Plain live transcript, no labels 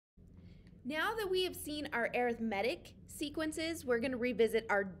Now that we have seen our arithmetic sequences, we're going to revisit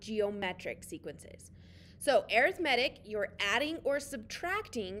our geometric sequences. So arithmetic, you're adding or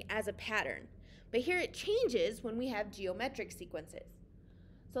subtracting as a pattern. But here it changes when we have geometric sequences.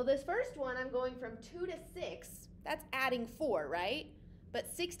 So this first one, I'm going from 2 to 6. That's adding 4, right?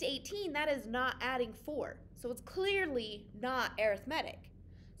 But 6 to 18, that is not adding 4. So it's clearly not arithmetic.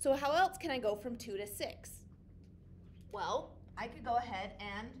 So how else can I go from 2 to 6? Well, I could go ahead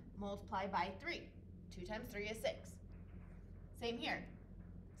and multiply by 3. 2 times 3 is 6. Same here.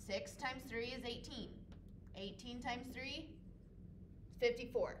 6 times 3 is 18. 18 times 3 is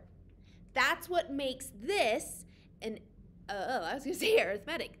 54. That's what makes this I was going to say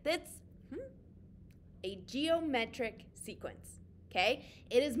arithmetic. That's a geometric sequence, okay?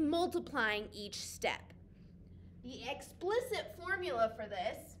 It is multiplying each step. The explicit formula for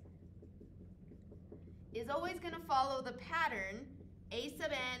this is always going to follow the pattern a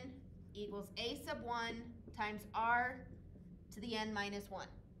sub n equals a sub 1 times r to the n minus 1,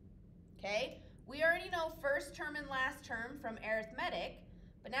 okay? We already know first term and last term from arithmetic,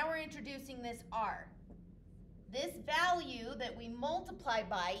 but now we're introducing this r. This value that we multiply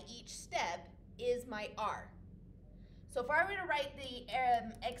by each step is my r. So if I were to write the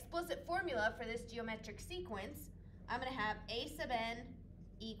explicit formula for this geometric sequence, I'm going to have a sub n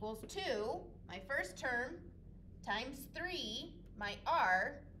equals 2, my first term, times 3, my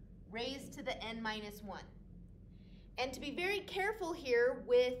r, raised to the n minus 1. And to be very careful here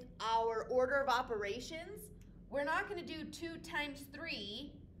with our order of operations, we're not going to do 2 times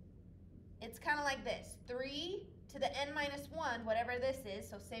 3. It's kind of like this, 3 to the n minus 1, whatever this is.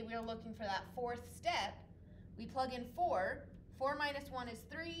 So say we're looking for that fourth step. We plug in 4. 4 minus 1 is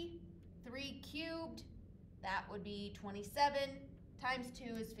 3. 3 cubed, that would be 27. Times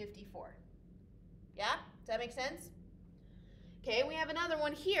 2 is 54. Yeah? Does that make sense? Okay, we have another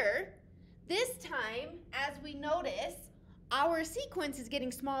one here. This time, as we notice, our sequence is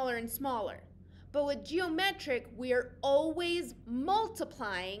getting smaller and smaller. But with geometric, we are always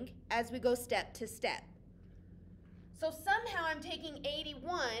multiplying as we go step to step. So somehow I'm taking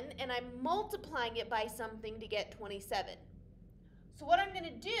 81 and I'm multiplying it by something to get 27. So what I'm going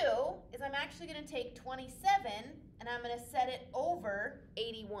to do is I'm actually going to take 27 and I'm going to set it over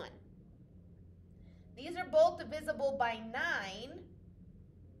 81. These are both divisible by 9.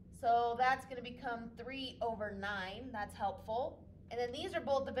 So that's going to become 3 over 9. That's helpful. And then these are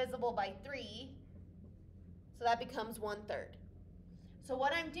both divisible by 3. So that becomes 1/3. So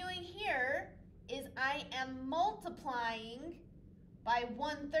what I'm doing here is I am multiplying by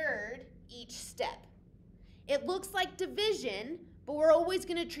 1/3 each step. It looks like division, but we're always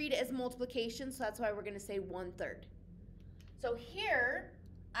going to treat it as multiplication, so that's why we're going to say 1/3. So here,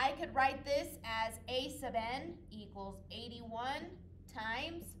 I could write this as a sub n equals 81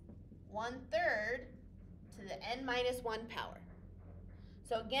 times 1/3 to the n minus 1 power.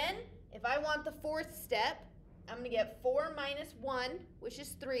 So again, if I want the fourth step, I'm going to get 4 minus 1, which is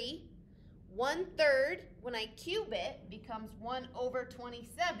 3. 1/3, when I cube it, becomes 1 over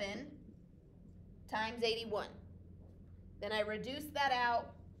 27 times 81. Then I reduce that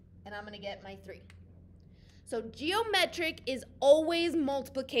out, and I'm going to get my 3. So geometric is always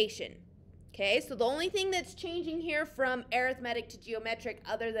multiplication. Okay, so the only thing that's changing here from arithmetic to geometric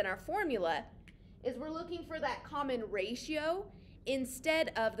other than our formula is we're looking for that common ratio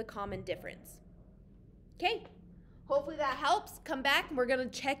instead of the common difference. Okay, hopefully that helps. Come back and we're going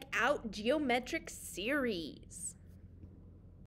to check out geometric series.